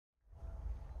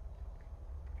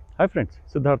Hi friends,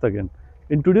 Siddharth again.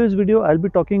 In today's video, I'll be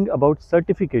talking about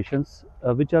certifications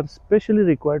which are specially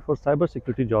required for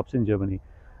cybersecurity jobs in Germany.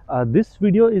 This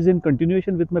video is in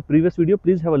continuation with my previous video.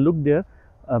 Please have a look there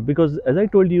because as I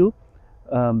told you,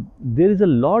 there is a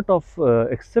lot of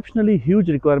exceptionally huge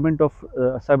requirement of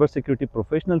cybersecurity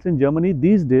professionals in Germany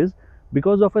these days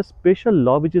because of a special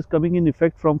law which is coming in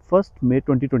effect from 1st May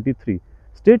 2023.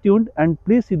 Stay tuned and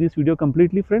please see this video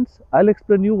completely, friends. I'll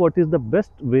explain you what is the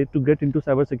best way to get into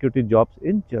cybersecurity jobs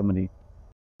in Germany.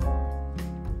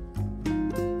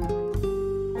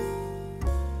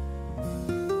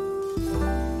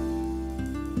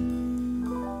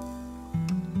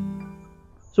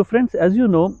 So friends, as you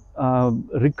know,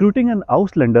 recruiting an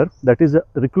Ausländer, that is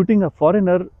recruiting a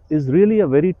foreigner, is really a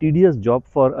very tedious job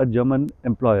for a German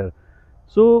employer.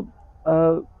 So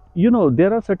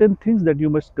there are certain things that you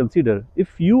must consider.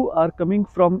 If you are coming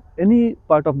from any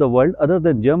part of the world other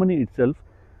than Germany itself,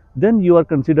 then you are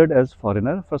considered as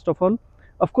foreigner. First of all,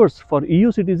 of course, for EU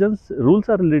citizens, rules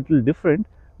are a little different,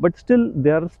 but still they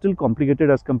are still complicated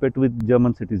as compared to with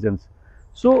German citizens.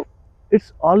 So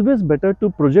it's always better to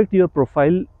project your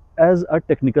profile as a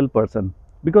technical person,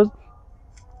 because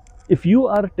if you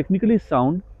are technically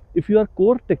sound, if you are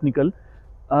core technical,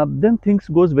 then things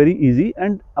goes very easy.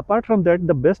 And apart from that,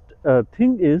 the best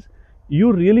thing is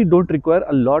you really don't require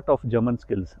a lot of German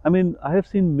skills. I mean, I have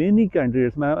seen many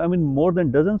candidates, I mean more than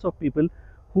dozens of people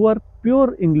who are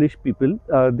pure English people.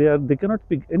 They cannot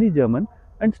speak any German,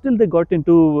 and still they got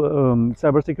into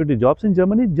cybersecurity jobs in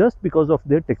Germany just because of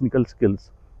their technical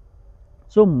skills.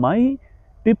 So my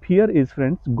tip here is,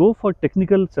 friends, go for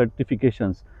technical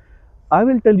certifications. I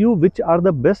will tell you which are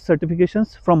the best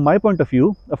certifications from my point of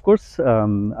view. Of course,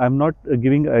 I'm not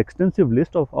giving an extensive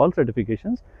list of all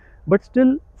certifications, but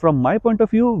still from my point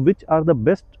of view, which are the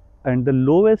best and the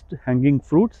lowest hanging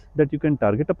fruits that you can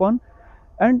target upon,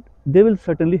 and they will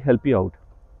certainly help you out.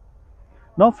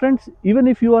 Now friends, even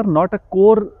if you are not a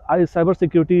core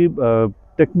cybersecurity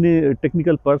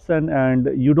technical person and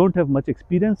you don't have much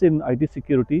experience in IT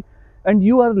security, and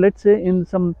you are, let's say, in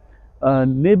some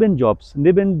Neben jobs.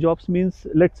 Neben jobs means,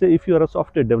 let's say, if you are a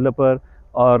software developer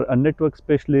or a network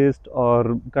specialist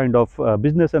or kind of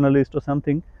business analyst or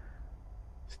something,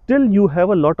 still you have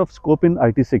a lot of scope in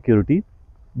IT security.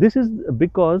 This is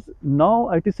because now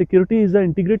IT security is an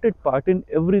integrated part in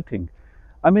everything.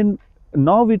 I mean,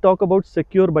 now we talk about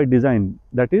secure by design.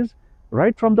 That is,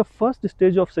 right from the first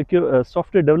stage of secure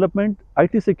software development,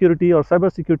 IT security or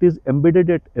cyber security is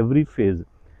embedded at every phase.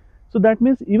 So that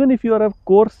means even if you are a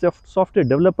core software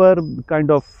developer, kind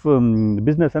of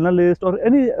business analyst or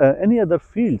any other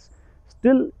fields,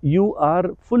 still you are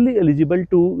fully eligible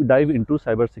to dive into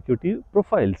cybersecurity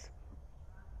profiles.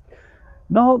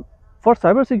 Now, for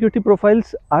cybersecurity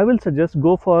profiles, I will suggest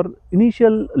go for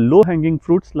initial low-hanging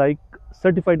fruits like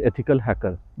certified ethical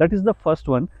hacker. That is the first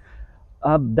one.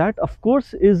 That of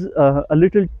course is a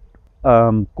little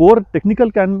core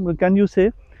technical, can you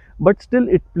say, but still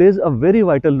it plays a very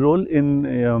vital role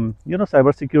in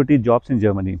cybersecurity jobs in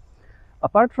Germany.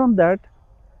 Apart from that,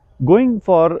 going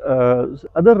for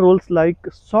other roles like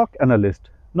SOC analyst.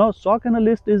 Now SOC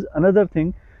analyst is another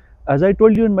thing. As I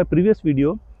told you in my previous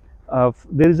video,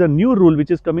 there is a new rule which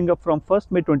is coming up from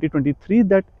 1st May 2023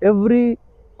 that every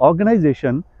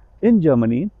organization in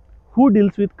Germany who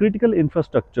deals with critical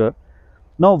infrastructure.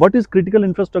 Now, what is critical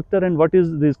infrastructure and what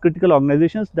is these critical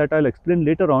organizations, that I'll explain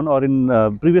later on, or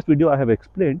in previous video I have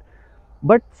explained.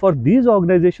 But for these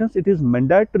organizations, it is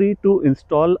mandatory to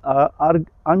install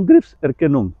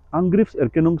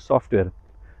Angriffserkennung software.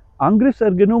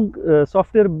 Angriffserkennung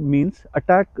software means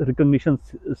attack recognition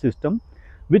system,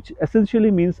 which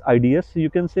essentially means IDS, you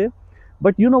can say.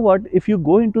 But you know what, if you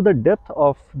go into the depth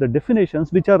of the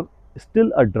definitions, which are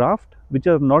still a draft, which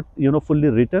are not fully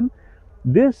written,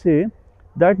 they say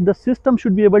that the system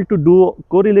should be able to do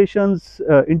correlations,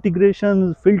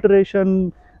 integrations,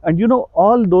 filtration, and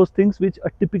all those things which a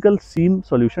typical SIEM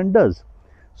solution does.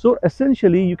 So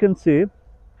essentially you can say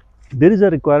there is a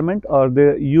requirement, or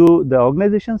the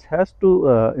organizations has to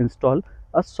install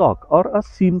a SOC or a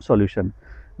SIEM solution.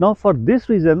 Now for this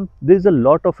reason, there is a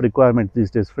lot of requirements these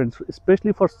days, friends,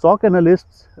 especially for SOC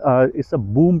analysts. It's a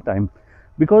boom time,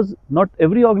 because not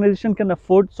every organization can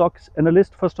afford SOC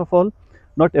analyst. First of all,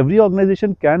 not every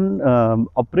organization can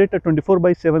operate a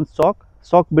 24/7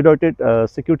 SOC bedeutet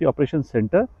security operations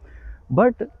center.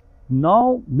 But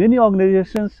now many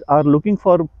organizations are looking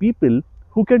for people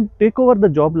who can take over the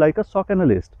job like a SOC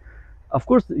analyst. Of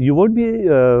course, you won't be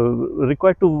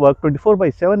required to work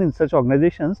 24/7 in such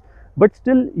organizations, but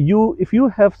still if you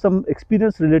have some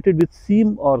experience related with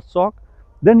SIEM or SOC,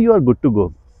 then you are good to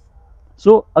go.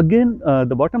 So again,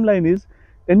 the bottom line is,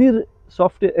 any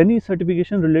software, any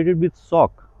certification related with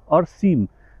SOC or SIEM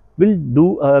will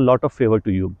do a lot of favor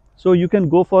to you. So you can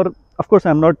go for, of course,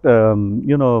 I'm not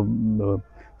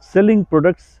selling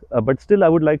products, but still I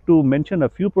would like to mention a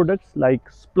few products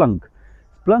like Splunk.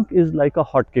 Splunk is like a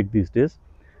hotcake these days.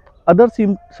 Other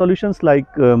SIEM solutions like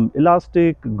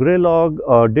Elastic, Greylog,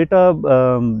 or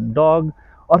Datadog,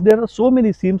 or there are so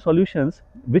many SIEM solutions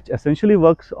which essentially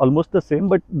works almost the same,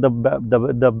 but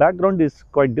the background is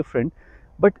quite different.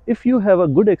 But if you have a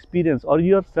good experience or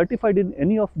you are certified in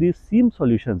any of these SIEM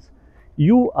solutions,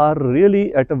 you are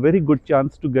really at a very good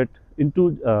chance to get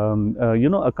into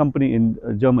a company in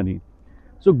Germany.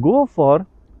 So go for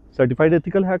certified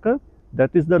ethical hacker.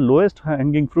 That is the lowest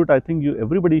hanging fruit. I think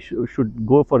everybody should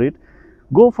go for it.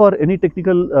 Go for any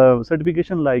technical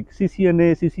certification like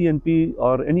CCNA, CCNP,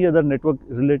 or any other network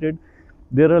related.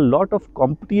 There are a lot of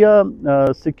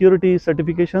CompTIA security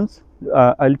certifications.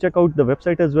 I'll check out the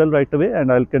website as well right away,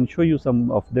 and I can show you some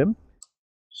of them.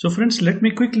 So friends, let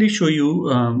me quickly show you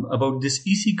about this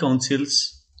EC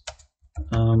Council's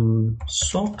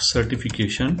SOC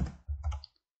certification.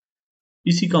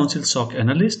 EC Council SOC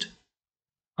Analyst.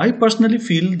 I personally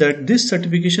feel that this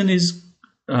certification is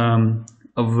a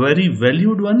very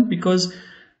valued one, because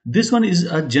this one is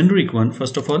a generic one.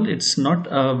 First of all, it's not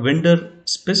a vendor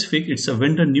specific, it's a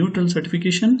vendor neutral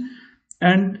certification,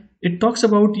 and it talks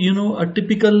about a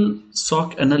typical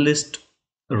SOC analyst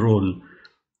role.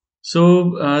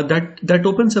 So that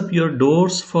opens up your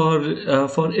doors for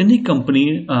any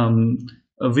company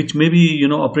which may be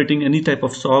operating any type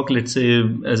of SOC. Let's say,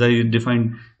 as I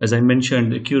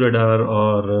mentioned, QRadar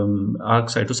or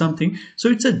ArcSight or something. So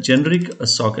it's a generic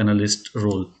SOC analyst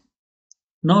role.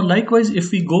 Now, likewise,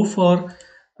 if we go for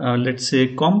let's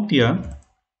say CompTIA,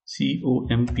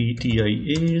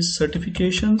 CompTIA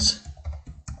certifications.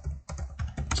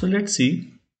 So let's see.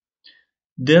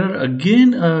 There are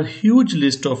again a huge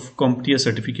list of CompTIA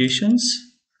certifications.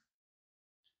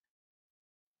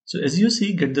 So as you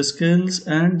see, get the skills,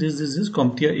 and this is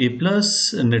CompTIA A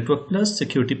plus, Network plus,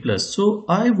 Security plus. So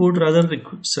I would rather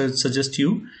suggest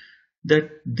you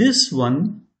that this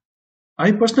one,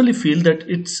 I personally feel that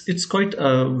it's quite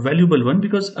a valuable one,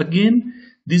 because again,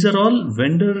 these are all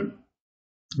vendor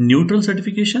neutral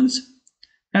certifications,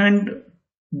 and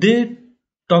they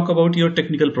talk about your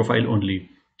technical profile only.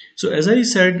 So as I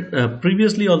said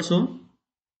previously also,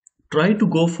 try to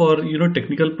go for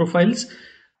technical profiles.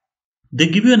 They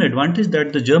give you an advantage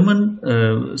that the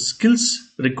German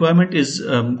skills requirement is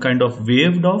kind of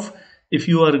waived off if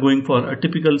you are going for a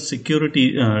typical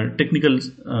security technical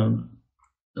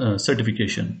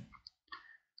certification.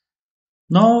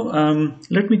 Now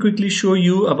let me quickly show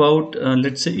you about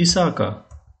let's say ISACA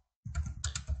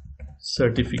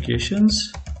certifications.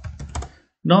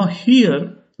 Now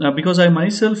here, because I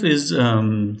myself is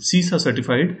CISA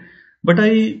certified, but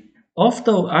I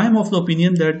am of the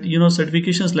opinion that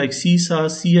certifications like CISA,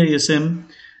 CISM,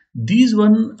 these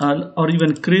one are, or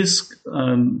even CRISC,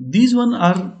 these one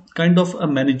are kind of a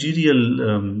managerial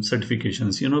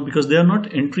certifications, because they are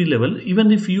not entry level.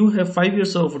 Even if you have 5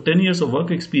 years of 10 years of work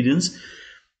experience,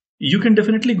 you can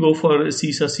definitely go for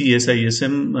CISA,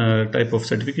 CSISM type of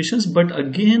certifications. But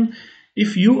again,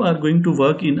 if you are going to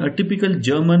work in a typical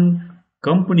German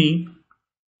company,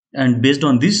 and based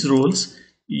on these roles,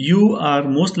 you are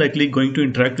most likely going to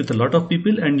interact with a lot of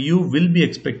people, and you will be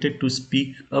expected to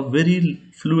speak a very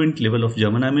fluent level of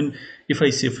German. I mean, if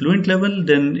I say fluent level,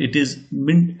 then it is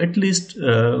at least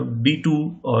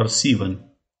B2 or C1.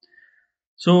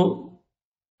 So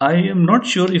I am not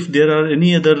sure if there are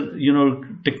any other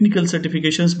technical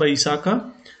certifications by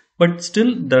ISACA, but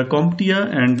still the CompTIA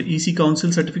and EC Council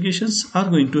certifications are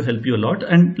going to help you a lot.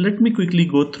 And let me quickly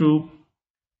go through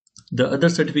the other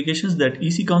certifications that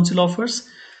EC Council offers,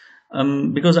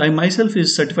 because I myself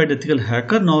is certified ethical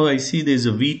hacker. Now I see there is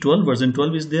a V12, version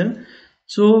 12 is there.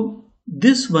 So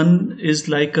this one is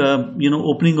like a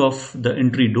opening of the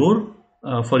entry door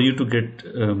for you to get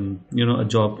a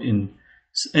job in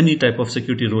any type of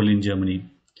security role in Germany.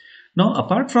 Now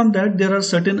apart from that, there are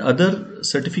certain other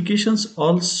certifications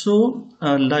also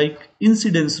like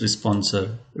incident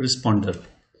responder.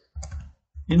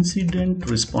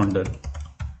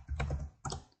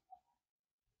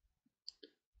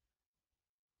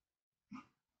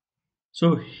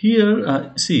 So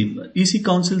here see, EC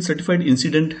Council certified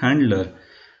incident handler.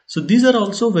 So these are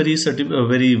also very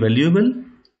valuable,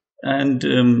 and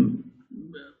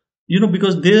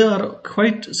because they are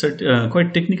quite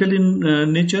technical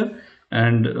in nature,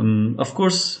 and of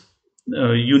course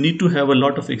you need to have a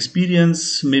lot of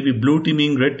experience, maybe blue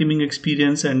teaming, red teaming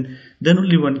experience, and then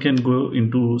only one can go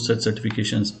into such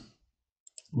certifications.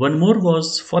 One more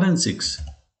was forensics.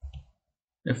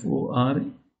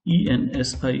 Forensic.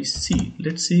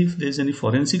 Let's see if there's any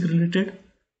forensic related.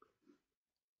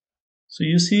 So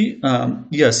you see,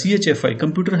 yeah, CHFI,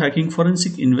 Computer Hacking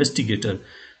Forensic Investigator.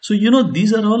 So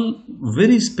these are all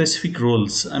very specific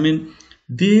roles. I mean,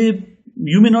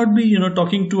 you may not be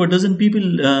talking to a dozen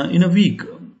people in a week,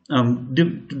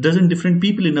 dozen different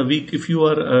people in a week. If you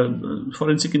are a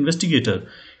forensic investigator,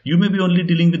 you may be only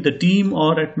dealing with the team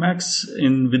or at max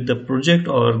with the project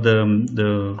or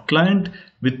the client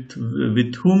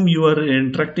with whom you are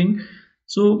interacting.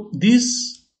 So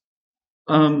these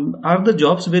are the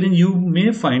jobs wherein you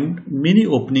may find many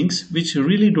openings which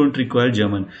really don't require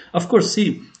German. Of course,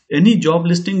 see, any job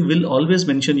listing will always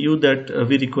mention you that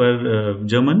we require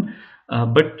German,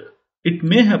 but it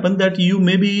may happen that you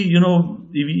may be,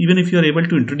 even if you are able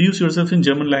to introduce yourself in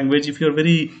German language, if you are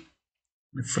very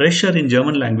fresher in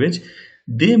German language,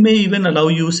 they may even allow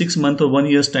you 6 months or 1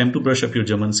 year's time to brush up your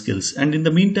German skills. And in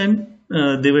the meantime,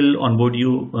 they will onboard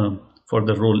you for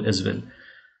the role as well.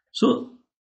 So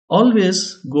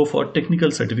always go for technical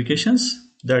certifications.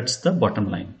 That's the bottom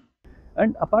line.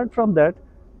 And apart from that,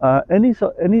 any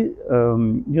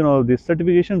this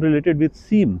certification related with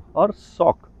SIEM or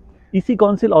SOC. EC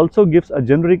Council also gives a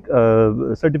generic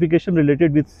certification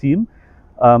related with SIEM.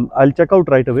 I'll check out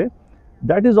right away.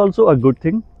 That is also a good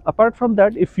thing. Apart from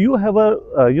that, if you have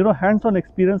a hands-on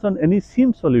experience on any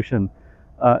SIEM solution,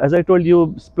 as I told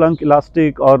you, Splunk,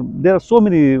 Elastic, or there are so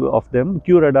many of them,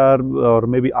 QRadar or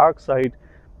maybe ArcSight,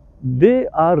 they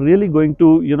are really going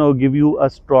to give you a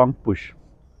strong push.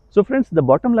 So friends, the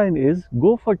bottom line is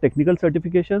go for technical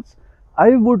certifications.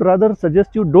 I would rather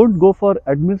suggest you don't go for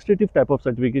administrative type of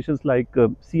certifications like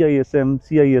CISM,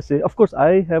 CISA. Of course,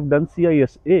 I have done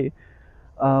CISA,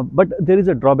 but there is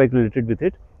a drawback related with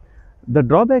it. The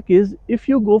drawback is if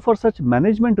you go for such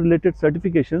management related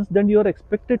certifications, then you are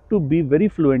expected to be very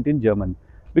fluent in German,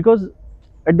 because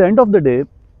at the end of the day,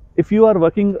 if you are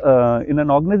working in an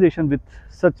organization with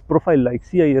such profile like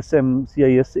CISM,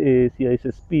 CISA,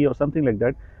 CISSP or something like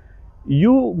that,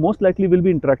 you most likely will be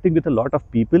interacting with a lot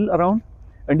of people around,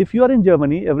 and if you are in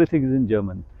Germany, everything is in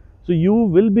German. So you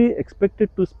will be expected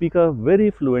to speak a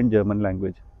very fluent German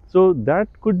language. So that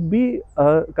could be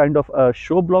a kind of a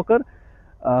show blocker,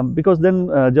 because then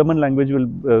German language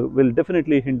will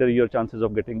definitely hinder your chances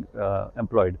of getting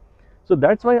employed. So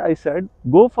that's why I said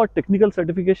go for technical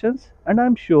certifications, and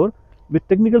I'm sure with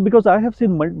technical, because I have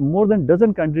seen more than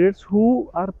dozen candidates who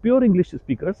are pure English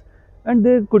speakers, and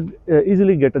they could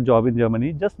easily get a job in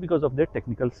Germany just because of their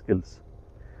technical skills.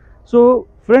 So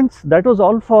friends, that was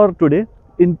all for today.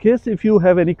 In case if you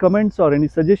have any comments or any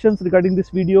suggestions regarding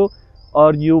this video,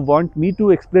 or you want me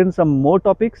to explain some more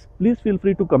topics, please feel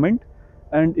free to comment.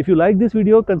 And if you like this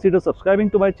video, consider subscribing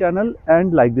to my channel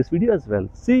and like this video as well.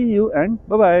 See you and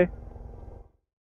bye bye.